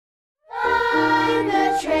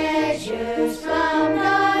the treasures from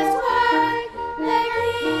God's word, the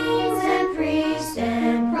kings and priests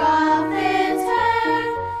and prophets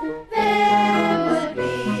heard, there would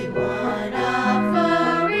be one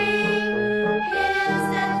offering, his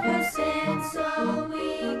death for sin, so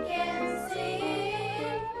we can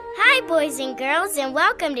sing. Hi, boys and girls, and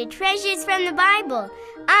welcome to Treasures from the Bible.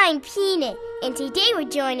 I'm Peanut, and today we're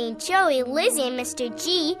joining Joey, Lizzie, and Mr.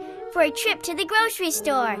 G for a trip to the grocery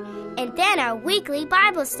store, and then our weekly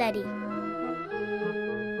Bible study.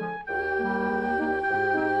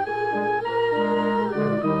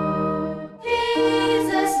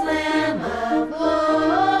 Jesus, Lamb of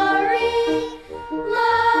glory,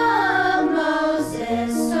 love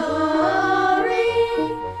Moses' story,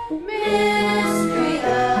 mystery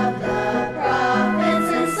of the prophets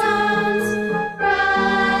and Psalms,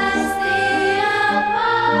 Christ the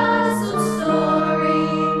apostle story.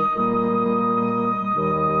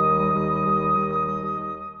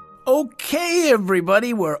 Okay,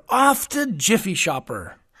 everybody, we're off to Jiffy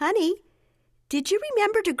Shopper. Honey, did you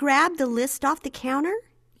remember to grab the list off the counter?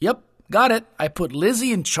 Yep, got it. I put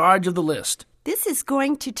Lizzie in charge of the list. This is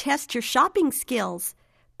going to test your shopping skills,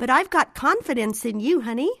 but I've got confidence in you,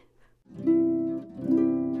 honey.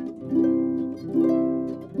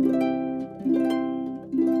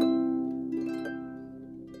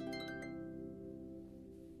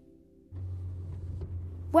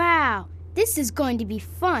 Wow, this is going to be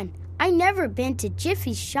fun. I've never been to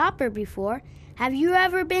Jiffy Shopper before. Have you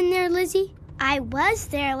ever been there, Lizzie? I was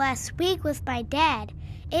there last week with my dad.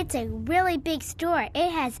 It's a really big store.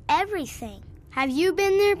 It has everything. Have you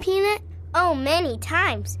been there, Peanut? Oh, many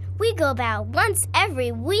times. We go about once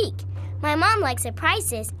every week. My mom likes the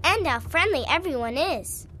prices and how friendly everyone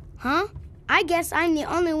is. Huh? I guess I'm the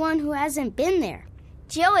only one who hasn't been there.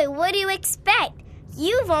 Joey, what do you expect?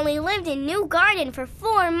 You've only lived in New Garden for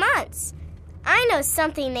 4 months. I know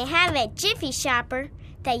something they have at Jiffy Shopper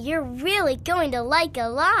that you're really going to like a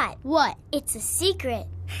lot. What? It's a secret.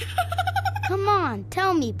 Come on,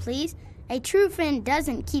 tell me, please. A true friend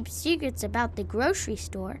doesn't keep secrets about the grocery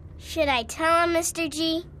store. Should I tell him, Mr.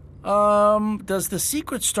 G? Does the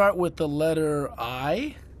secret start with the letter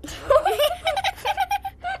I?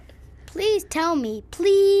 Please tell me,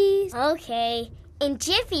 please. Okay. In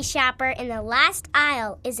Jiffy Shopper, in the last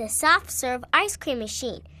aisle, is a soft-serve ice cream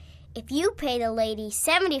machine. If you pay the lady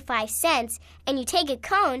 75 cents and you take a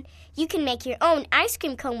cone, you can make your own ice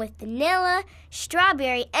cream cone with vanilla,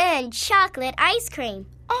 strawberry, and chocolate ice cream.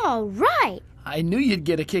 All right. I knew you'd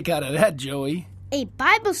get a kick out of that, Joey. A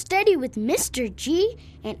Bible study with Mr. G,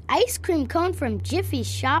 an ice cream cone from Jiffy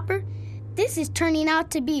Shopper. This is turning out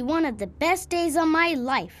to be one of the best days of my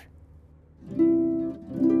life.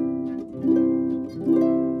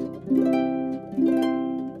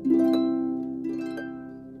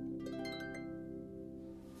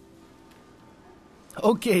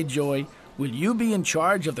 Okay, Joey, will you be in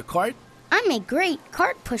charge of the cart? I'm a great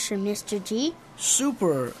cart pusher, Mr. G.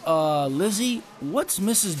 Super. Lizzie, what's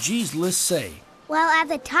Mrs. G's list say? Well, at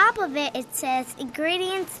the top of it, it says,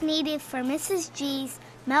 ingredients needed for Mrs. G's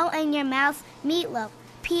melt-in-your-mouth meatloaf.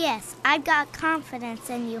 P.S. I've got confidence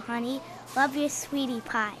in you, honey. Love your sweetie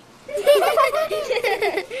pie.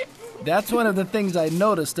 That's one of the things I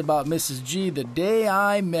noticed about Mrs. G the day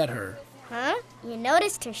I met her. Huh? You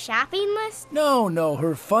noticed her shopping list? No,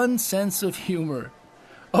 her fun sense of humor.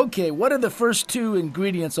 Okay, what are the first 2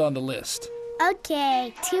 ingredients on the list?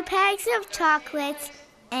 Okay, 2 bags of chocolates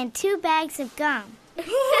and 2 bags of gum.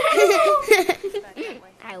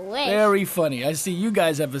 I wish. Very funny. I see you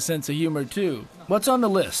guys have a sense of humor, too. What's on the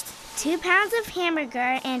list? 2 pounds of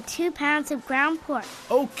hamburger and 2 pounds of ground pork.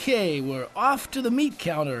 Okay, we're off to the meat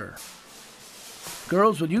counter.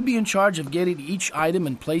 Girls, will you be in charge of getting each item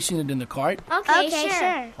and placing it in the cart? Okay,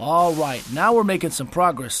 sure. All right, now we're making some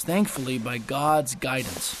progress, thankfully, by God's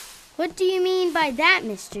guidance. What do you mean by that,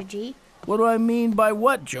 Mr. G? What do I mean by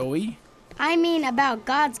what, Joey? I mean about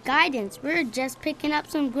God's guidance. We're just picking up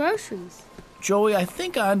some groceries. Joey, I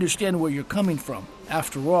think I understand where you're coming from.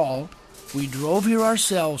 After all, we drove here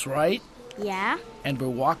ourselves, right? Yeah? And we're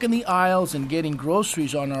walking the aisles and getting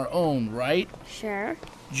groceries on our own, right? Sure.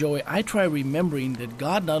 Joey, I try remembering that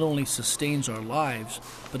God not only sustains our lives,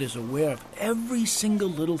 but is aware of every single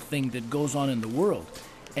little thing that goes on in the world.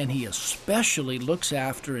 And He especially looks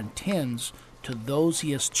after and tends to those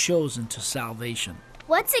He has chosen to salvation.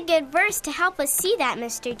 What's a good verse to help us see that,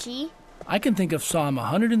 Mr. G? I can think of Psalm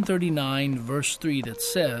 139, verse 3 that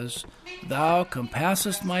says, Thou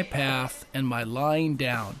compassest my path and my lying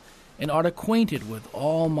down, and art acquainted with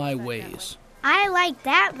all my ways. I like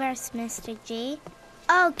that verse, Mr. G.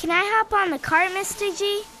 Oh, can I hop on the cart, Mr.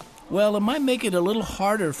 G? Well, it might make it a little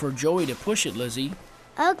harder for Joey to push it, Lizzie.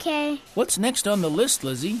 Okay. What's next on the list,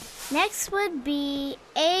 Lizzie? Next would be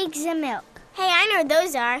eggs and milk. Hey, I know where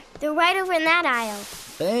those are. They're right over in that aisle.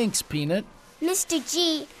 Thanks, Peanut. Mr.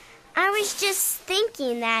 G, I was just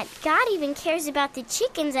thinking that God even cares about the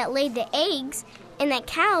chickens that laid the eggs and the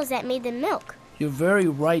cows that made the milk. You're very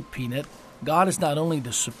right, Peanut. God is not only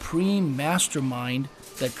the supreme mastermind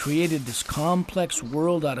that created this complex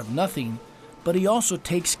world out of nothing, but he also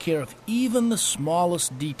takes care of even the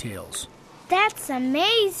smallest details. That's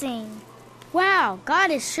amazing. Wow,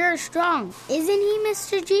 God is sure strong, isn't he,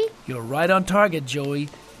 Mr. G? You're right on target, Joey.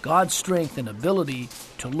 God's strength and ability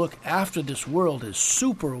to look after this world is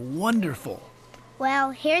super wonderful.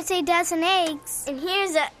 Well, here's a dozen eggs. And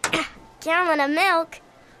here's a gallon of milk.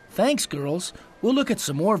 Thanks, girls. We'll look at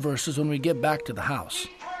some more verses when we get back to the house.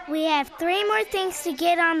 We have 3 more things to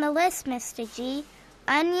get on the list, Mr. G.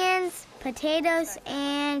 Onions, potatoes,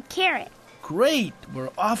 and carrot. Great! We're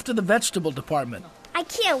off to the vegetable department. I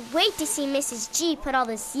can't wait to see Mrs. G put all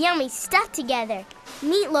this yummy stuff together.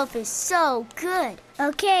 Meatloaf is so good.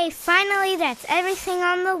 Okay, finally that's everything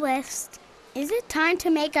on the list. Is it time to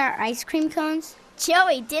make our ice cream cones?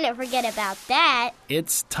 Joey didn't forget about that.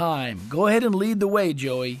 It's time. Go ahead and lead the way,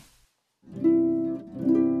 Joey.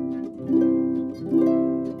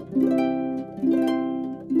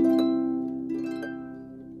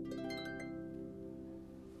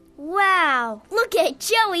 Wow, look at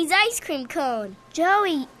Joey's ice cream cone.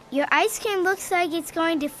 Joey, your ice cream looks like it's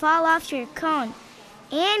going to fall off your cone.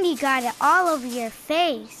 And you got it all over your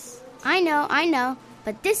face. I know,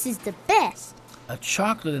 but this is the best. A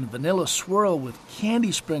chocolate and vanilla swirl with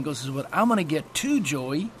candy sprinkles is what I'm going to get too,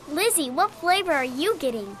 Joey. Lizzie, what flavor are you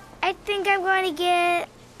getting? I think I'm going to get,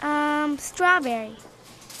 strawberry.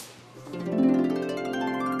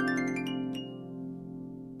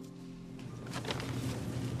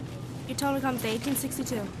 Your total comes to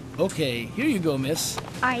 $18.62. Okay, here you go, miss.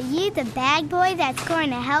 Are you the bag boy that's going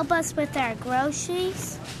to help us with our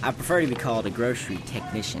groceries? I prefer to be called a grocery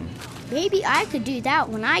technician. Maybe I could do that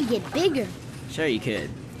when I get bigger. Sure you could.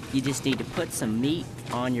 You just need to put some meat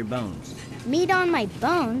on your bones. Meat on my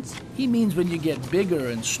bones? He means when you get bigger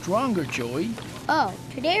and stronger, Joey. Oh,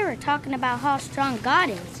 today we're talking about how strong God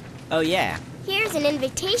is. Oh, yeah. Here's an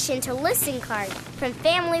invitation to listen card from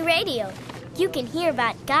Family Radio. You can hear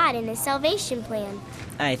about God and His salvation plan.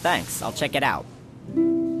 Hey, thanks. I'll check it out.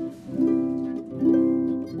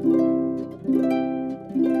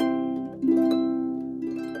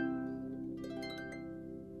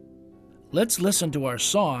 Let's listen to our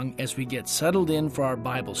song as we get settled in for our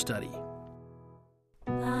Bible study.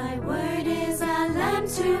 Thy word is a lamp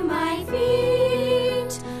to my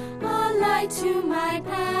feet, a light to my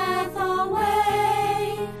path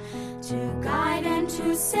alway, to guide and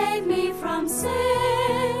to save me from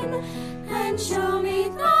sin, and show me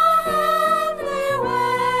the heavenly way.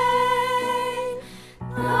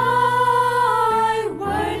 Thy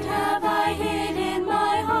word have I hid in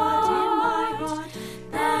my heart,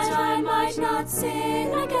 that I might not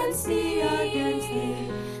sin against thee,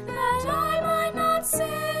 that I might not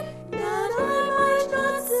sin, that I might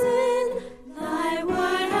not sin. Thy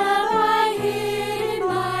word have I hid in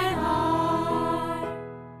my heart.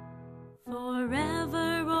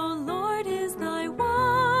 Forever, O Lord, is thy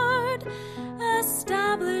word,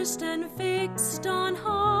 established and fixed on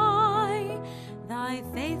high. Thy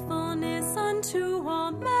faithfulness unto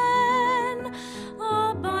all men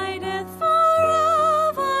abideth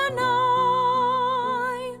forever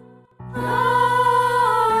nigh.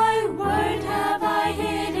 Thy word have I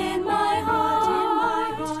hid in my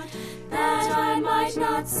heart, that I might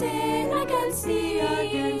not sin against thee,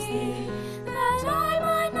 that I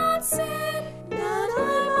might not sin, that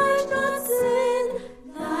I might not sin.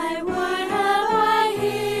 Thy word have I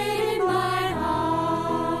hid in my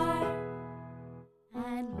heart.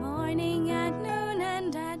 At morning, at noon,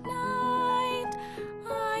 and at night,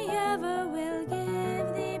 I ever will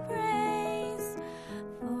give thee praise.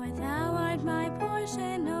 For thou art my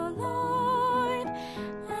portion, O Lord,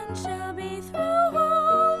 and shall be through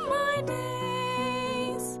all my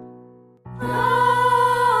days.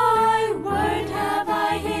 Thy word have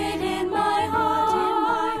I hid in my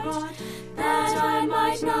heart, that I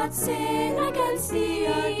might not sin against thee,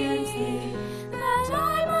 that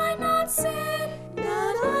I might not sin,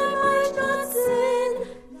 that I might not sin.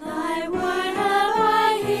 Thy word have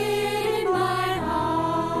I hid in my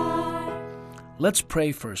heart. Let's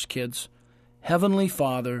pray first, kids. Heavenly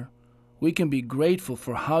Father, we can be grateful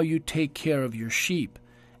for how you take care of your sheep,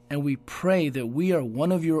 and we pray that we are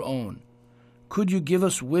one of your own. Could you give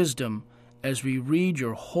us wisdom as we read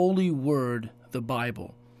your holy word, the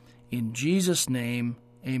Bible? In Jesus' name,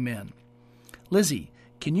 Amen. Lizzie,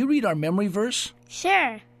 can you read our memory verse?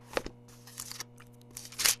 Sure.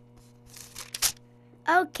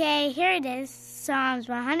 Okay, here it is. Psalms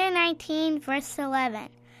 119, verse 11.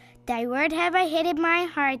 Thy word have I hid in my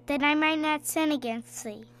heart, that I might not sin against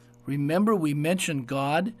thee. Remember we mentioned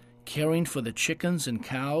God caring for the chickens and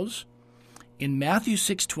cows? In Matthew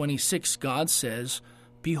 6:26, God says,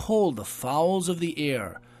 Behold the fowls of the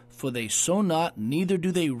air, for they sow not, neither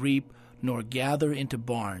do they reap, nor gather into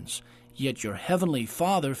barns. Yet your heavenly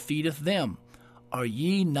Father feedeth them. Are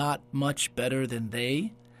ye not much better than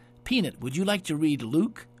they? Peanut, would you like to read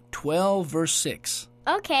Luke 12, verse 6?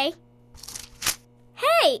 Okay.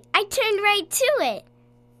 Hey, I turned right to it.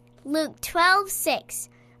 Luke 12:6.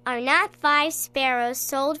 Are not 5 sparrows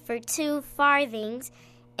sold for 2 farthings,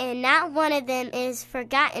 and not one of them is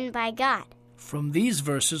forgotten by God? From these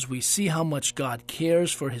verses, we see how much God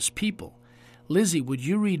cares for his people. Lizzie, would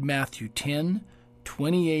you read Matthew 10,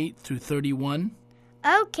 28 through 31?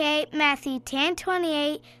 Okay, Matthew 10,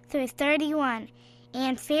 28 through 31.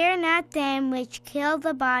 And fear not them which kill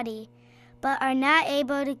the body, but are not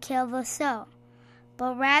able to kill the soul.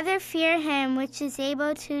 But rather fear him which is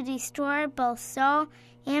able to destroy both soul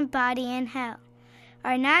and body in hell.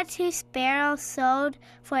 Are not 2 sparrows sold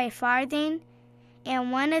for a farthing?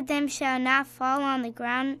 And one of them shall not fall on the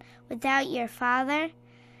ground without your Father?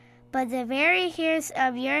 But the very hairs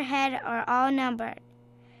of your head are all numbered.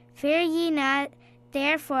 Fear ye not,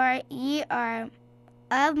 therefore ye are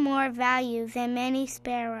of more value than many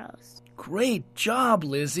sparrows. Great job,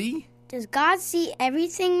 Lizzie. Does God see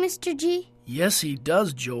everything, Mr. G? Yes, he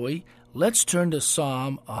does, Joey. Let's turn to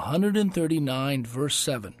Psalm 139, verse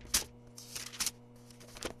 7.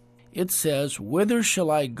 It says, Whither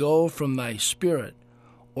shall I go from thy spirit?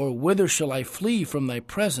 Or whither shall I flee from thy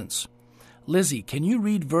presence? Lizzie, can you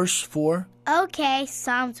read verse 4? Okay,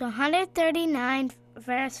 Psalms 139,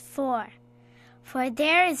 verse 4. For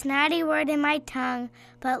there is not a word in my tongue,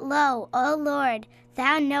 but lo, O Lord,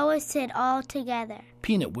 thou knowest it altogether.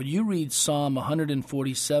 Peanut, would you read Psalm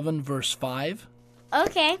 147, verse 5?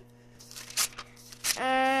 Okay.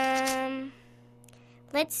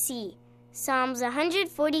 Let's see. Psalms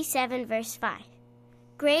 147, verse 5.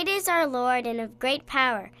 Great is our Lord and of great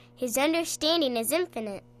power. His understanding is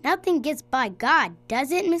infinite. Nothing gets by God,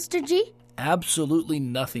 does it, Mr. G? Absolutely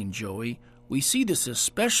nothing, Joey. We see this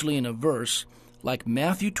especially in a verse like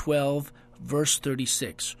Matthew 12, verse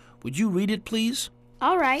 36. Would you read it, please?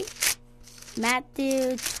 All right.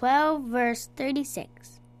 Matthew 12, verse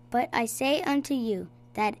 36. But I say unto you,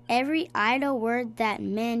 that every idle word that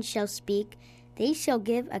men shall speak, they shall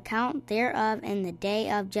give account thereof in the day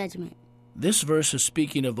of judgment. This verse is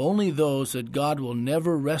speaking of only those that God will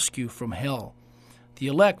never rescue from hell. The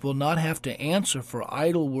elect will not have to answer for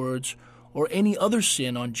idle words or any other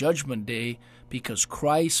sin on Judgment Day because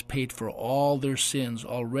Christ paid for all their sins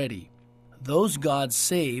already. Those God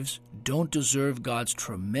saves don't deserve God's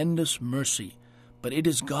tremendous mercy, but it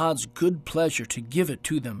is God's good pleasure to give it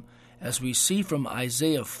to them, as we see from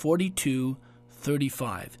Isaiah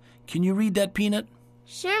 42:35. Can you read that, Peanut?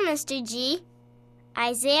 Sure, Mr. G.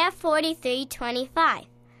 Isaiah 43:25.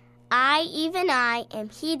 I, even I, am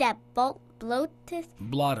he that blotteth.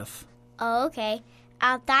 Oh, okay.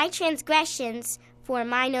 Out thy transgressions for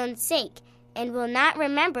mine own sake, and will not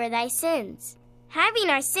remember thy sins. Having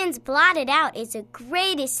our sins blotted out is the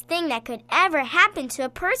greatest thing that could ever happen to a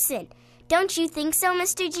person. Don't you think so,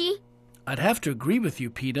 Mr. G? I'd have to agree with you,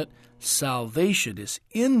 Peanut. Salvation is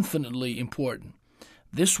infinitely important.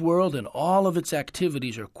 This world and all of its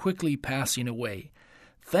activities are quickly passing away.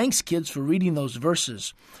 Thanks, kids, for reading those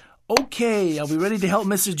verses. Okay, are we ready to help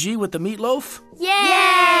Mrs. G with the meatloaf?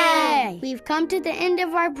 Yay! We've come to the end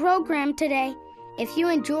of our program today. If you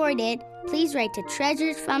enjoyed it, please write to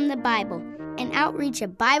Treasures from the Bible and Outreach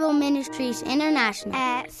of Bible Ministries International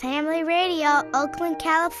at Family Radio, Oakland,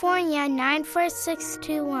 California,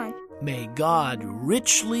 94621. May God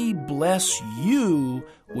richly bless you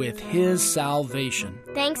with His salvation.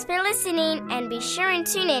 Thanks for listening, and be sure and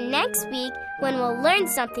tune in next week when we'll learn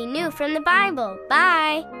something new from the Bible.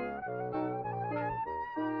 Bye!